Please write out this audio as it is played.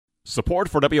Support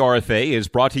for WRFA is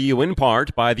brought to you in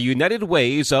part by the United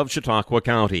Ways of Chautauqua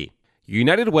County.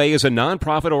 United Way is a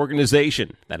nonprofit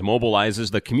organization that mobilizes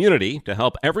the community to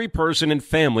help every person and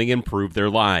family improve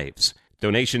their lives.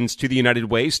 Donations to the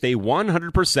United Way stay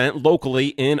 100% locally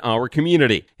in our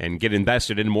community and get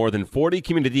invested in more than 40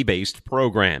 community-based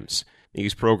programs.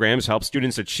 These programs help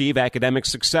students achieve academic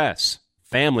success,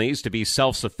 families to be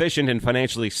self-sufficient and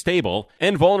financially stable,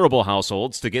 and vulnerable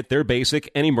households to get their basic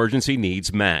and emergency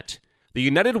needs met. The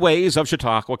United Ways of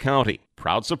Chautauqua County,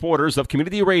 proud supporters of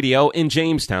community radio in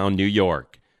Jamestown, New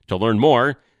York. To learn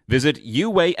more, visit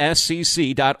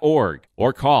uascc.org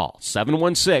or call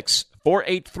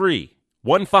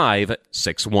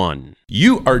 716-483-1561.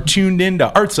 You are tuned in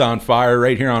to Arts on Fire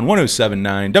right here on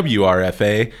 107.9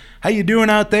 WRFA. How you doing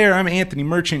out there? I'm Anthony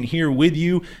Merchant here with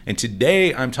you, and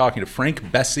today I'm talking to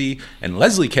Frank Besse and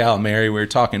Leslie Calimeri. We're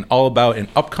talking all about an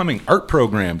upcoming art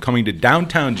program coming to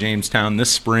downtown Jamestown this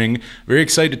spring. Very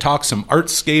excited to talk some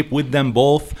ArtScape with them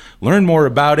both, learn more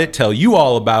about it, tell you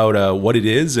all about what it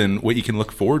is and what you can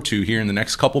look forward to here in the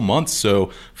next couple months.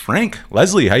 So, Frank,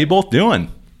 Leslie, how you both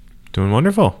doing? Doing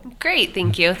wonderful. Great,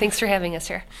 thank you. Thanks for having us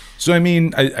here. So, I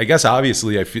mean, I guess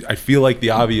obviously I feel like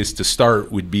the obvious to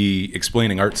start would be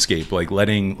explaining ArtScape, like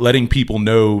letting people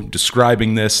know,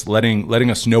 describing this, letting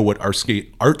us know what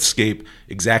ArtScape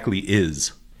exactly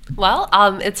is. Well,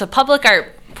 it's a public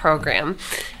art program.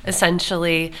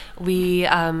 Essentially, we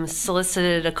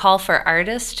solicited a call for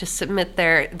artists to submit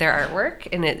their artwork,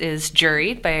 and it is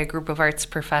juried by a group of arts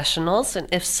professionals. And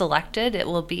if selected, it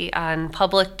will be on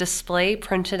public display,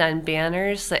 printed on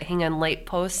banners that hang on light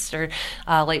posts or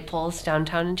light poles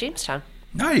downtown in Jamestown.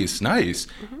 Nice.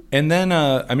 Mm-hmm. And then,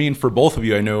 I mean, for both of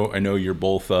you, I know you're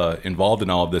both involved in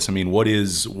all of this. I mean, what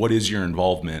is your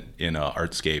involvement in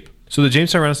ArtScape? So the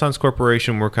Jamestown Renaissance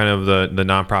Corporation, we're kind of the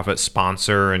nonprofit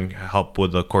sponsor and help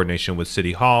with the coordination with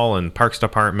City Hall and Parks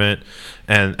Department.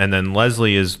 And then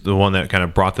Leslie is the one that kind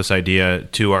of brought this idea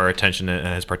to our attention and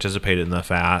has participated in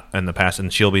the past.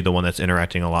 And she'll be the one that's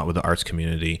interacting a lot with the arts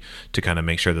community to kind of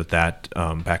make sure that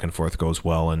back and forth goes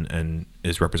well and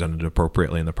is represented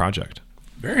appropriately in the project.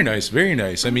 Very nice, very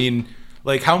nice. I mean,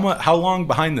 like how long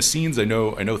behind the scenes? I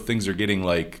know things are getting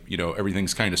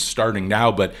everything's kind of starting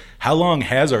now, but how long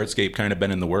has ArtScape kind of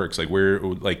been in the works?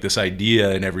 Like this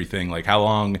idea and everything, like how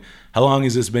long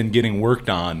has this been getting worked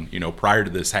on, prior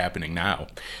to this happening now?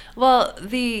 Well,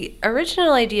 the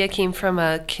original idea came from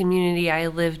a community I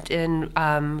lived in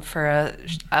for a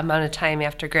amount of time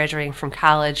after graduating from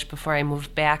college before I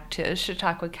moved back to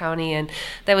Chautauqua County, and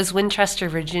that was Winchester,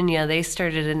 Virginia. They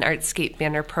started an ArtScape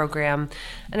banner program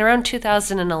in around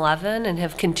 2011 and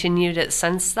have continued it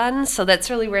since then. So that's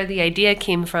really where the idea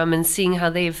came from, and seeing how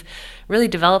they've really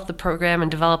developed the program and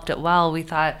developed it well, we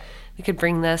thought we could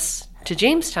bring this to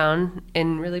Jamestown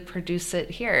and really produce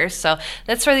it here. So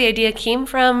that's where the idea came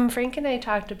from. Frank and I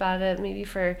talked about it maybe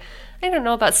for,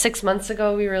 about 6 months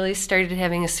ago. We really started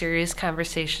having a serious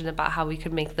conversation about how we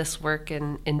could make this work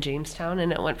in Jamestown,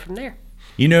 and it went from there.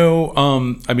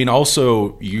 I mean,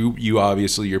 also, you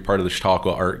obviously, you're part of the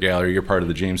Chautauqua Art Gallery, you're part of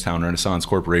the Jamestown Renaissance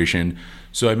Corporation.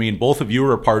 So, I mean, both of you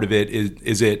are a part of it.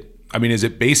 Is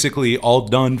it basically all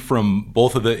done from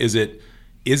both of the, is it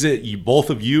you, both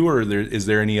of you, or is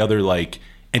there any other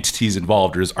entities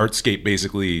involved, or is ArtScape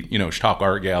basically Chautauqua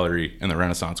Art Gallery and the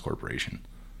Renaissance Corporation?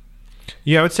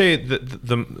 Yeah, I would say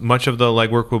the much of the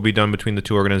legwork will be done between the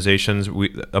two organizations.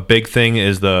 A big thing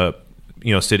is the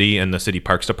city and the city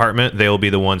parks department. They will be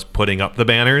the ones putting up the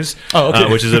banners,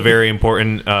 which is a very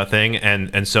important thing,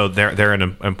 and so they're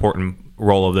an important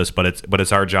role of this, but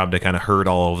it's our job to kind of herd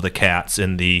all of the cats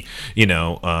in the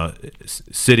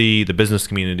city, the business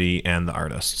community, and the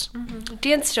artists. Mm-hmm.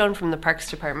 Dan Stone from the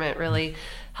Parks Department really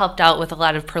helped out with a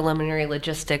lot of preliminary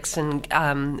logistics, and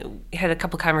had a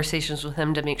couple conversations with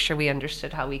him to make sure we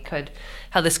understood how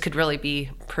this could really be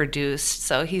produced.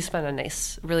 So he's been a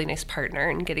really nice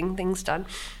partner in getting things done.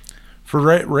 For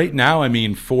right now, I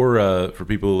mean, for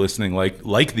people listening,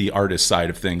 like the artist side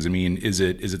of things, I mean, is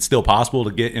it still possible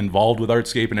to get involved with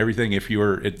ArtScape and everything if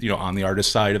you're on the artist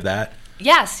side of that?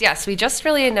 Yes. We just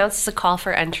really announced the call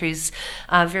for entries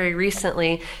very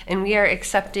recently, and we are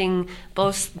accepting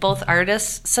both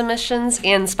artist submissions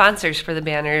and sponsors for the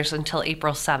banners until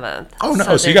April 7th. Oh,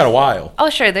 no, so you got a while. Oh,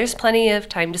 sure. There's plenty of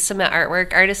time to submit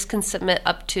artwork. Artists can submit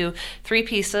up to 3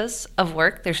 pieces of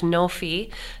work. There's no fee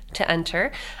to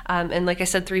enter. And like I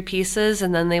said, 3 pieces,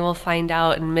 and then they will find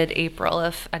out in mid-April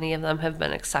if any of them have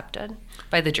been accepted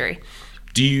by the jury.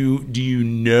 Do you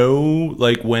know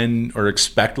when, or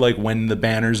expect when the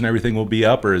banners and everything will be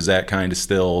up, or is that kind of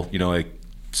still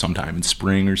sometime in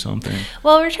spring or something?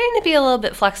 Well, we're trying to be a little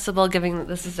bit flexible, given that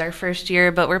this is our first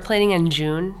year, but we're planning in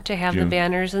June to have the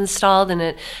banners installed, and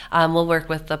it will work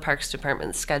with the Parks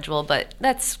Department's schedule, but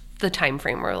that's the time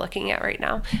frame we're looking at right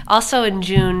now. Also in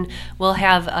June, we'll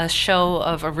have a show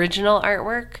of original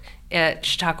artwork at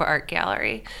Chautauqua Art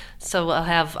Gallery. So we'll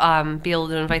have be able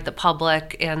to invite the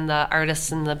public and the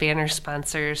artists and the banner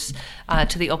sponsors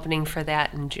to the opening for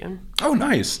that in June. Oh,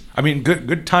 nice. I mean,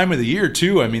 good time of the year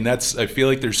too. I mean, I feel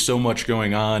like there's so much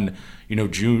going on. You know,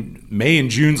 May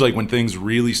and June's like when things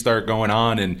really start going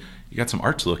on, and you got some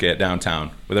art to look at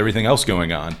downtown with everything else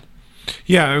going on.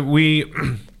 Yeah,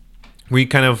 we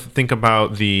kind of think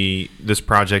about this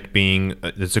project being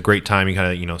it's a great time. You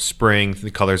kind of spring,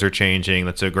 the colors are changing.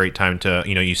 That's a great time to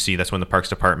you see that's when the Parks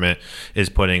Department is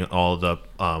putting all the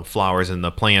flowers in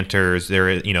the planters.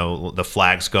 The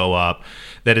flags go up.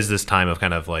 That is this time of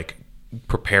kind of like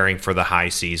preparing for the high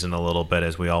season a little bit,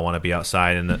 as we all want to be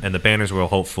outside, and the banners will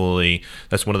hopefully.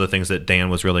 That's one of the things that Dan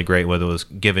was really great with, was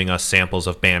giving us samples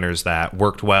of banners that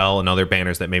worked well and other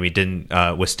banners that maybe didn't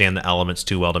withstand the elements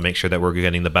too well, to make sure that we're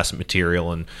getting the best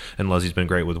material. And Leslie's been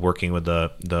great with working with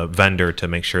the vendor to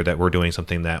make sure that we're doing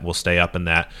something that will stay up, and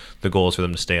that the goal is for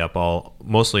them to stay up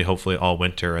hopefully all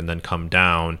winter, and then come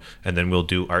down, and then we'll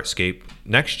do ArtScape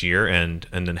next year and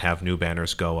then have new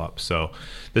banners go up. So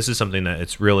this is something that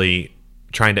it's really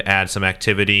trying to add some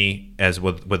activity as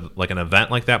with like an event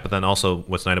like that, but then also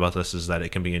what's nice about this is that it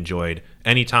can be enjoyed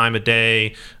any time of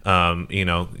day.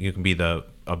 You can be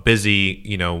a busy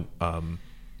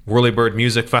Whirlybird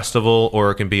Music Festival,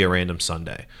 or it can be a random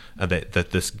Sunday that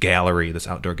this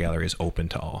outdoor gallery is open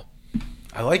to all.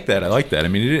 I like that. I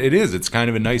mean, it is. It's kind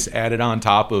of a nice added on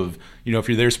top of, if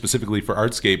you're there specifically for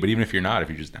ArtScape, but even if you're not, if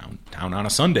you're just down on a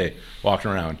Sunday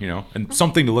walking around, and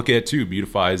something to look at too,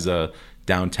 beautifies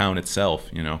downtown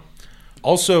itself,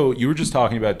 Also, you were just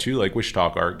talking about too, like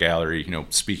Wichita Art Gallery,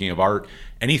 speaking of art,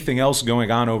 anything else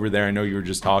going on over there? I know you were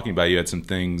just talking about you had some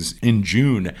things in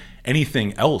June.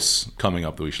 Anything else coming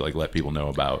up that we should let people know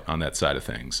about on that side of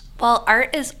things? Well,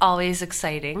 art is always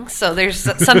exciting, so there's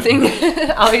something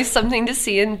always something to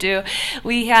see and do.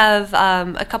 We have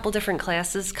a couple different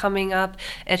classes coming up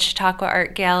at Chautauqua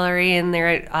Art Gallery, and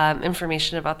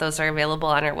information about those are available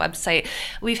on our website.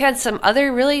 We've had some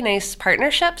other really nice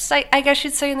partnerships, I guess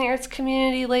you'd say, in the arts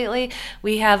community lately.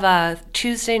 We have a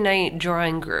Tuesday night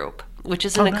drawing group, which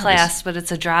isn't a class, but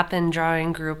it's a drop-in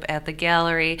drawing group at the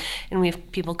gallery, and we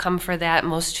have people come for that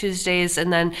most Tuesdays.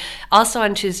 And then also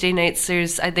on Tuesday nights,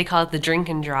 they call it the drink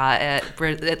and draw at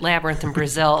Labyrinth in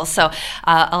Brazil. So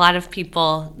a lot of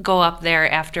people go up there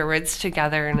afterwards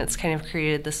together, and it's kind of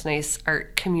created this nice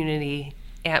art community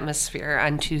atmosphere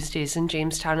on Tuesdays in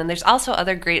Jamestown. And there's also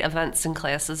other great events and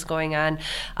classes going on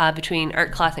between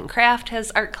Art Cloth and Craft has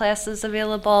art classes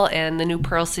available, and the new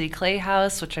Pearl City Clay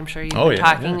House, which I'm sure you've been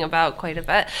talking about quite a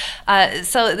bit.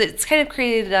 So it's kind of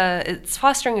created it's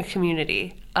fostering a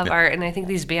community of art, and I think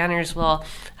these banners will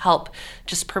help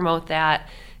just promote that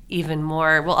even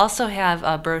more. We'll also have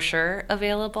a brochure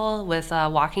available with a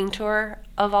walking tour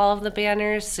of all of the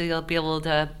banners, so you'll be able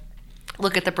to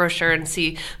look at the brochure and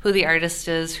see who the artist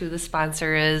is, who the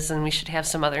sponsor is, and we should have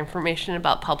some other information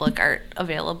about public art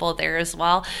available there as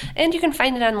well. And you can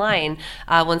find it online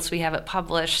once we have it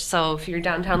published. So if you're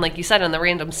downtown, like you said, on the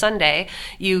random Sunday,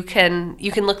 you can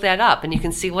look that up, and you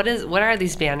can see what are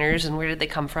these banners, and where did they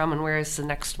come from, and where is the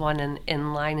next one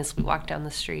in line as we walk down the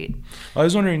street. I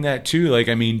was wondering that too.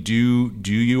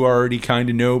 Do you already kind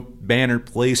of know banner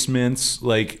placements,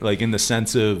 like in the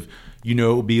sense of,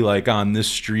 be like on this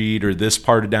street or this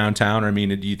part of downtown? Or, I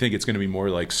mean, do you think it's going to be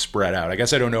more like spread out? I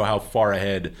guess I don't know how far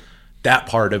ahead that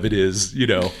part of it is,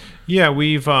 Yeah,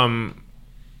 we've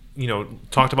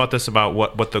talked about this, about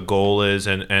what the goal is,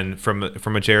 and from a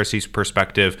JRC's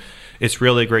perspective, it's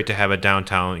really great to have a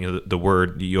downtown. The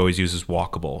word you always use is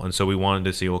walkable, and so we wanted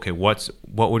to see, okay, what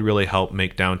would really help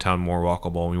make downtown more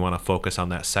walkable, and we want to focus on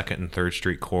that 2nd and 3rd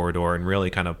Street corridor, and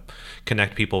really kind of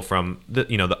connect people from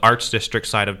the arts district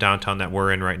side of downtown that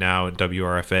we're in right now at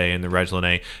WRFA and the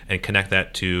Regline, and connect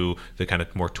that to the kind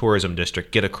of more tourism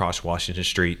district, get across Washington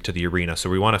Street to the arena. So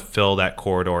we want to fill that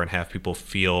corridor and have people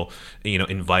feel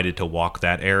invited to walk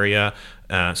that area.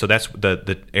 So that's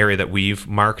the area that we've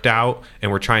marked out,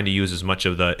 and we're trying to use as much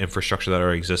of the infrastructure that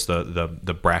already exists,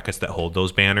 the brackets that hold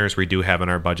those banners. We do have in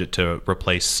our budget to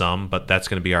replace some, but that's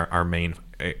going to be our main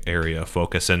area of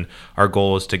focus. And our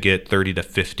goal is to get 30 to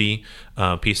 50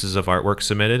 pieces of artwork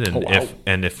submitted.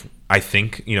 And if I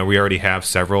think we already have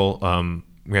several.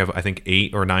 We have, I think,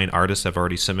 8 or 9 artists have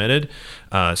already submitted.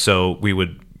 So we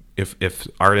would, if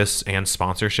artists and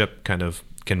sponsorship kind of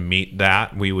can meet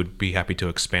that, we would be happy to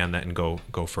expand that and go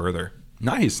further.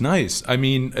 Nice, nice. I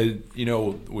mean,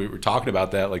 we were talking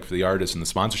about that, like for the artists and the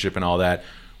sponsorship and all that.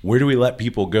 Where do we let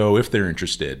people go if they're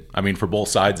interested? I mean, for both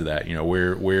sides of that,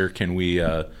 where can we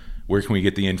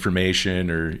get the information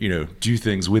or do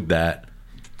things with that?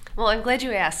 Well, I'm glad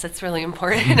you asked. That's really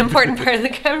important, an important part of the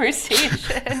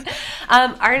conversation.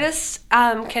 Artists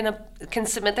can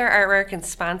submit their artwork, and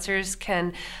sponsors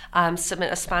can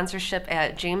submit a sponsorship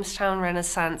at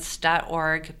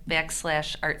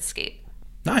jamestownrenaissance.org/artscape.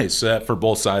 Nice. For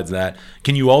both sides of that.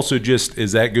 Can you also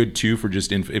is that good too for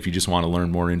just if you just want to learn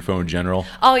more info in general?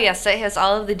 Oh, yes. It has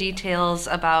all of the details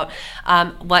about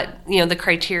what, the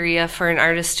criteria for an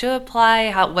artist to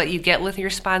apply, what you get with your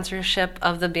sponsorship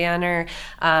of the banner,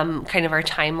 kind of our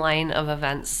timeline of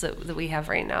events that we have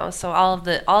right now. So all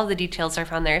of the details are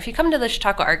found there. If you come to the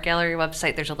Chautauqua Art Gallery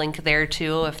website, there's a link there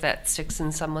too, if that sticks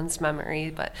in someone's memory.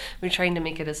 But we're trying to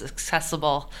make it as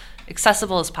accessible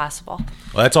as possible.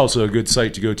 Well, that's also a good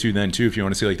site to go to then too if you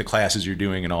want to see like the classes you're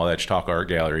doing and all that. Chautauqua Art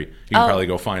Gallery, you can probably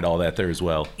go find all that there as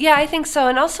well. Yeah, I think so.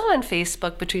 And also on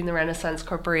Facebook between the Renaissance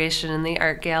Corporation and the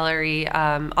Art Gallery,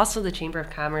 also the Chamber of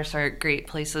Commerce are great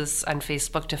places on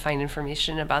Facebook to find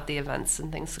information about the events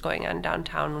and things going on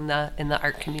downtown in the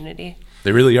art community.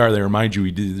 They really are. They remind you,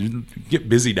 we get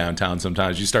busy downtown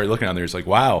sometimes. You start looking out there, it's like,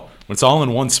 wow, when it's all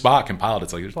in one spot compiled,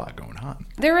 it's like there's a lot going on.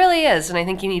 There really is, and I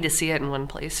think you need to see it in one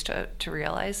place to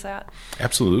realize that.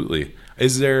 Absolutely.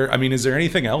 Is there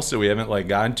anything else that we haven't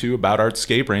gotten to about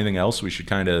Artscape or anything else we should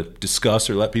kind of discuss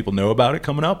or let people know about it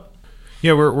coming up?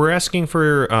 Yeah, we're asking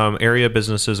for area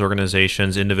businesses,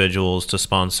 organizations, individuals to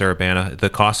sponsor a banner.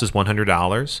 The cost is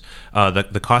 $100.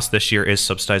 The cost this year is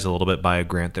subsidized a little bit by a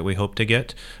grant that we hope to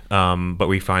get, but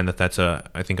we find that that's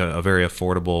I think a very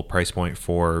affordable price point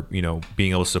for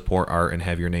being able to support art and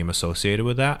have your name associated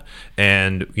with that.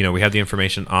 And we have the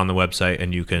information on the website,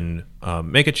 and you can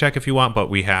make a check if you want, but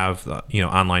we have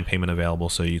online payment available,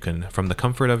 so you can, from the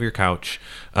comfort of your couch,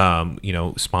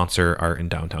 sponsor art in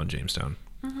downtown Jamestown.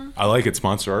 I like it.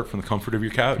 Sponsor art from the comfort of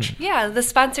your couch. Yeah, the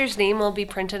sponsor's name will be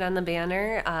printed on the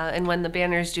banner, and when the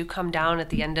banners do come down at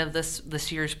the end of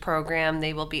this year's program,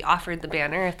 they will be offered the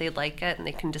banner if they'd like it, and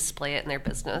they can display it in their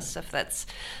business if that's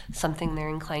something they're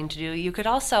inclined to do. You could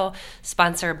also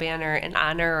sponsor a banner in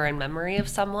honor or in memory of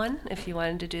someone if you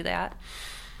wanted to do that.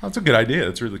 That's a good idea.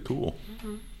 That's really cool.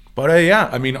 Mm-hmm. But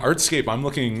Artscape, I'm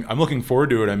looking forward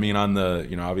to it. I mean, on the,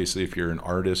 obviously if you're an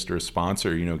artist or a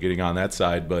sponsor, getting on that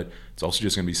side, but it's also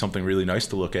just going to be something really nice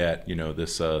to look at,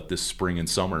 this spring and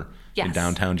summer in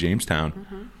downtown Jamestown.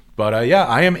 Mm-hmm. But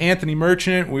I am Anthony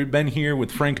Merchant. We've been here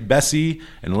with Frank Besse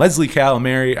and Leslie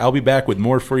Calimeri. I'll be back with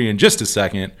more for you in just a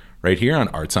second, right here on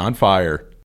Arts on Fire.